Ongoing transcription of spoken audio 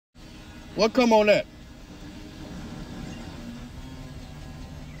What come on that?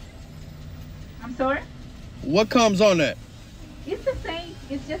 I'm sorry? What comes on that? It's the same.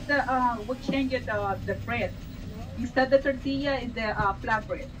 It's just the we change it the bread. Instead the tortilla is the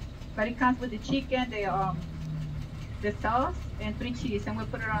flatbread, but it comes with the chicken, the sauce, and 3 cheese, and we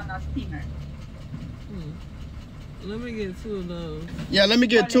put it on a steamer. Let me get 2 of those. Yeah, let me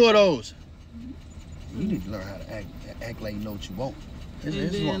get 2 of those. You need to learn how to act like you know what you want. This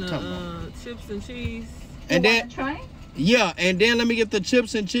is what I'm talking about. Chips and cheese. And then try? Yeah, and then let me get the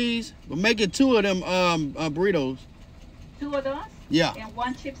chips and cheese. But make it 2 of them burritos. 2 of those? Yeah. And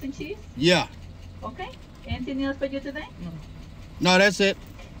 1 chips and cheese? Yeah. Okay. Anything else for you today? No, that's it.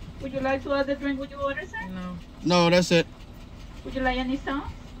 Would you like to other drink? Would you order, sir? No. No, that's it. Would you like any sauce?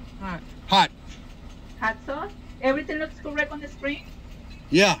 Hot. Hot. Hot sauce? Everything looks correct on the screen?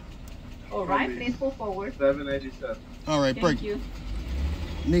 Yeah. All right, please pull forward. 787. All right, break. Thank you.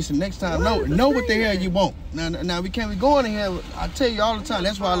 Listen, next time, know what the hell you want. Now we can't be going in here. I tell you all the time.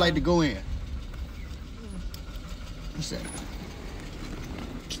 That's why I like to go in. What's that?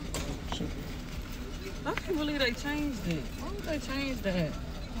 I can't believe they changed it. Why would they change that?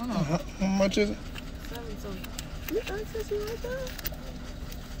 How much is it? 7 something. You think she right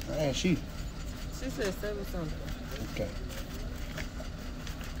there? She. She said 7 something. Okay.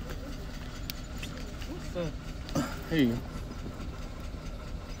 What's up? Here you go.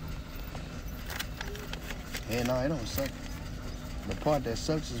 Yeah, no, it don't suck. The part that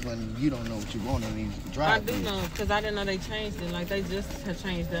sucks is when you don't know what you want in these drive. I do know, because I didn't know they changed it. Like, they just have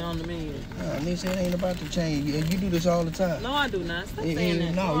changed that on the menu. Lisa, it ain't about to change. You do this all the time. No, I do not. Stop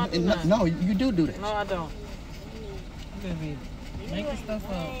saying that. No, you do that. No, I don't. Baby, making stuff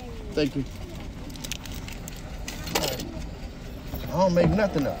up. Thank you. I don't make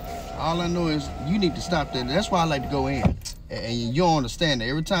nothing up. All I know is you need to stop that. That's why I like to go in. And you don't understand that.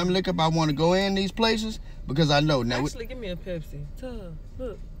 Every time I look up, I want to go in these places because I know. Now, actually, give me a Pepsi.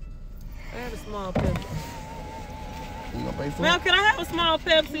 Look, I have a small Pepsi. You gonna pay for Ma'am, it? can I have a small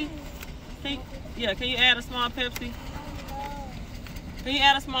Pepsi? Can you add a small Pepsi? Can you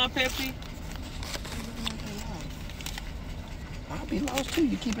add a small Pepsi? I'll be lost too.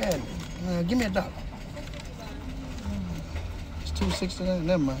 You keep adding. Give me $1. It's $2.69.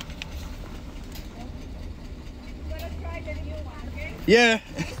 Never mind. Yeah.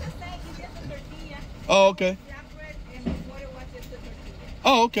 Oh, okay.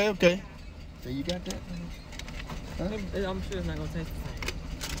 Oh, okay. So you got that? Huh? I'm sure it's not gonna taste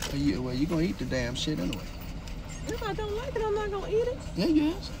the same. Well, you gonna eat the damn shit anyway. If I don't like it, I'm not gonna eat it. Yeah,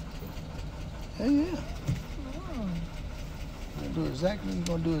 yes. Yeah. You're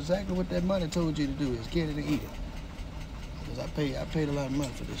gonna do exactly what that money told you to do, is get it and eat it. Because I paid a lot of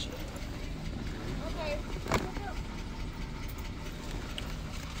money for this shit.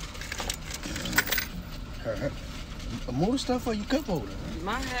 Okay. More stuff or you cup holder?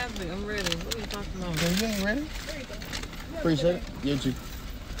 My habit, I'm ready. What are you talking about? Okay, you ain't ready? Appreciate it. You too.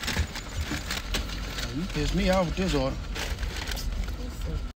 You pissed me off with this order.